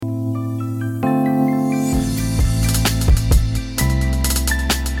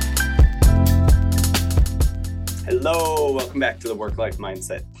back to the Work Life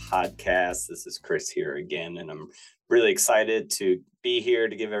Mindset podcast. This is Chris here again, and I'm really excited to be here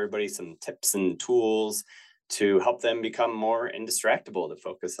to give everybody some tips and tools to help them become more indistractable, to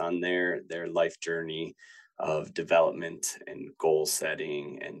focus on their life journey of development and goal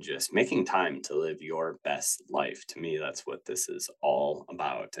setting and just making time to live your best life. To me, that's what this is all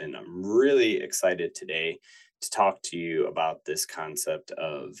about. And I'm really excited today to talk to you about this concept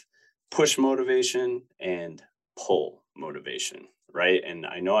of push motivation and pull motivation, right? And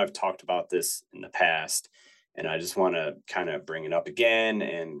I know I've talked about this in the past, and I just want to kind of bring it up again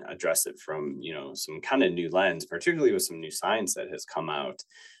and address it from, some kind of new lens, particularly with some new science that has come out.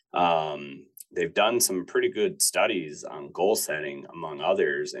 They've done some pretty good studies on goal setting, among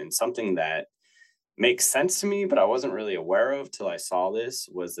others, and something that makes sense to me, but I wasn't really aware of till I saw this,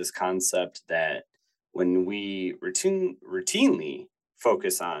 was this concept that when we routinely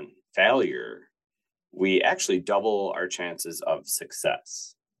focus on failure, we actually double our chances of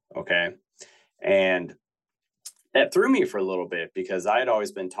success. Okay. And that threw me for a little bit, because I had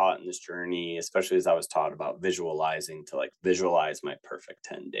always been taught in this journey, especially as I was taught about visualizing, to visualize my perfect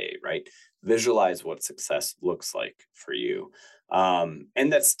 10-day, right? Visualize what success looks like for you. And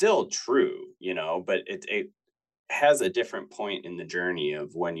that's still true, but it has a different point in the journey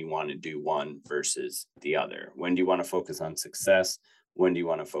of when you want to do one versus the other. When do you want to focus on success? When do you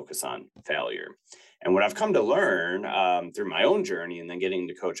want to focus on failure? And what I've come to learn through my own journey, and then getting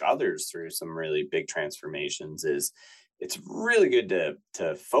to coach others through some really big transformations, is it's really good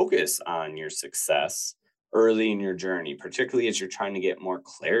to focus on your success early in your journey, particularly as you're trying to get more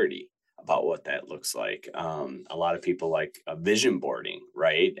clarity about what that looks like. A lot of people like vision boarding,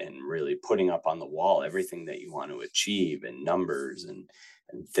 right? And really putting up on the wall everything that you want to achieve, and numbers and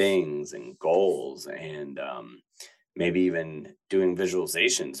things and goals, and maybe even doing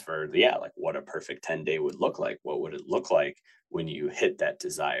visualizations for, what a perfect 10-day would look like. What would it look like when you hit that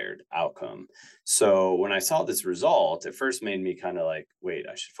desired outcome? So when I saw this result, it first made me kind of like, wait,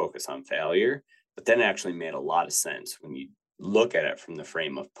 I should focus on failure. But then it actually made a lot of sense when you look at it from the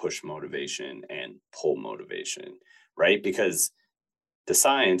frame of push motivation and pull motivation, right? Because the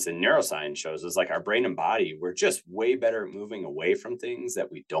science and neuroscience shows us, our brain and body, we're just way better at moving away from things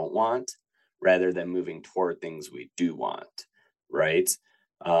that we don't want, rather than moving toward things we do want, right?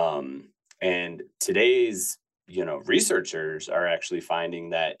 And today's, researchers are actually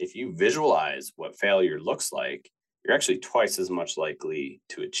finding that if you visualize what failure looks like, you're actually twice as much likely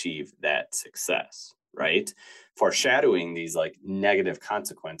to achieve that success, right? Foreshadowing these negative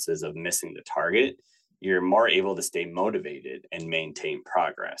consequences of missing the target, you're more able to stay motivated and maintain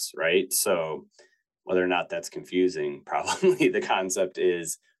progress, right? So whether or not that's confusing, probably the concept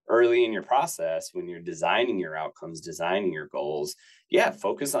is, early in your process, when you're designing your outcomes, designing your goals,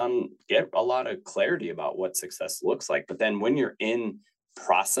 focus on, get a lot of clarity about what success looks like. But then when you're in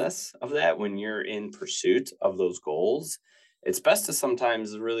process of that, when you're in pursuit of those goals, it's best to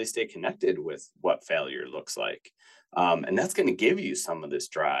sometimes really stay connected with what failure looks like. And that's going to give you some of this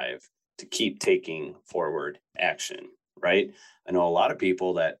drive to keep taking forward action, right? I know a lot of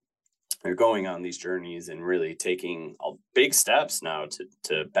people that are going on these journeys and really taking big steps now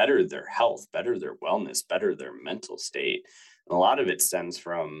to better their health, better their wellness, better their mental state. And a lot of it stems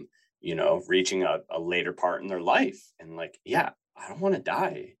from, reaching a later part in their life. And I don't want to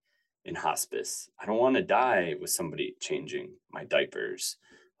die in hospice. I don't want to die with somebody changing my diapers.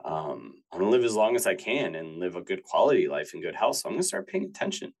 I want to live as long as I can and live a good quality life and good health. So I'm going to start paying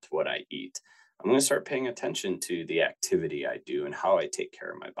attention to what I eat. I'm going to start paying attention to the activity I do and how I take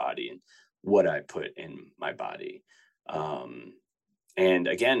care of my body and what I put in my body. And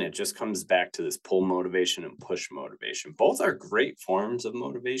again, it just comes back to this pull motivation and push motivation. Both are great forms of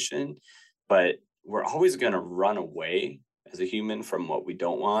motivation, but we're always going to run away as a human from what we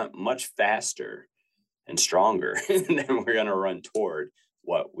don't want much faster and stronger than we're going to run toward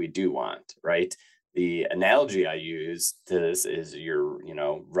what we do want, right? The analogy I use to this is you're,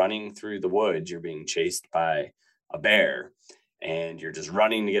 running through the woods, you're being chased by a bear, and you're just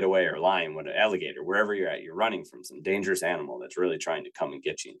running to get away, or a lion, with an alligator, wherever you're at, you're running from some dangerous animal that's really trying to come and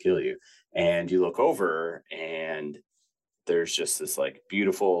get you and kill you. And you look over and there's just this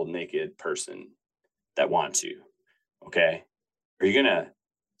beautiful naked person that wants you. Okay. Are you going to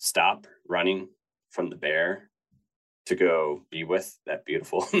stop running from the bear to go be with that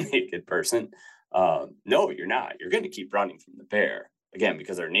beautiful naked person? No, you're not. You're going to keep running from the bear, again,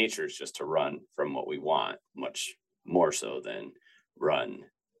 because our nature is just to run from what we want, much more so than run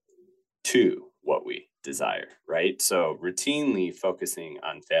to what we desire, right? So routinely focusing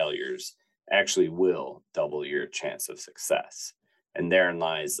on failures actually will double your chance of success. And therein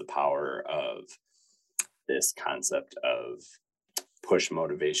lies the power of this concept of push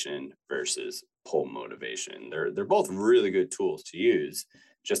motivation versus pull motivation. They're both really good tools to use,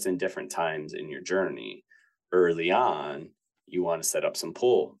 just in different times in your journey. Early on, you want to set up some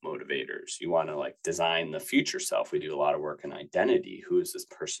pull motivators. You want to like design the future self. We do a lot of work in identity. Who is this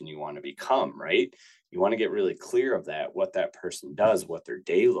person you want to become, right? You want to get really clear of that, what that person does, what their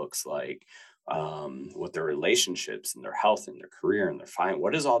day looks like, what their relationships and their health and their career and their fine.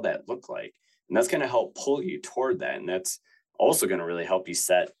 What does all that look like? And that's going to help pull you toward that. And that's also going to really help you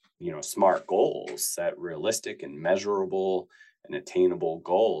set, smart goals, set realistic and measurable and attainable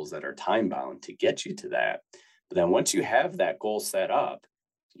goals that are time bound to get you to that. But then once you have that goal set up,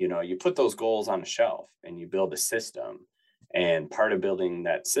 you put those goals on a shelf and you build a system. And part of building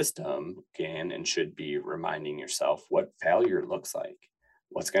that system can and should be reminding yourself what failure looks like.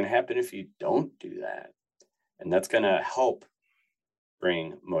 What's going to happen if you don't do that? And that's going to help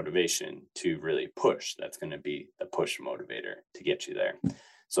bring motivation to really push. That's going to be the push motivator to get you there.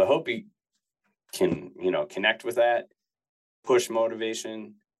 So I hope you can, connect with that. Push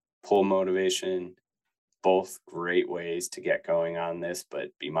motivation, pull motivation, both great ways to get going on this, but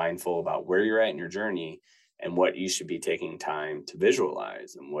be mindful about where you're at in your journey and what you should be taking time to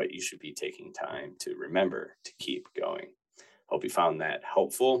visualize and what you should be taking time to remember to keep going. Hope you found that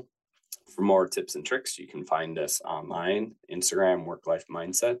helpful. For more tips and tricks, you can find us online, Instagram, Work Life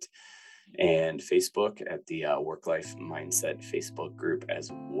Mindset, and Facebook at the Work Life Mindset Facebook group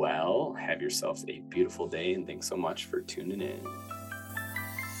as well. Have yourselves a beautiful day, and thanks so much for tuning in.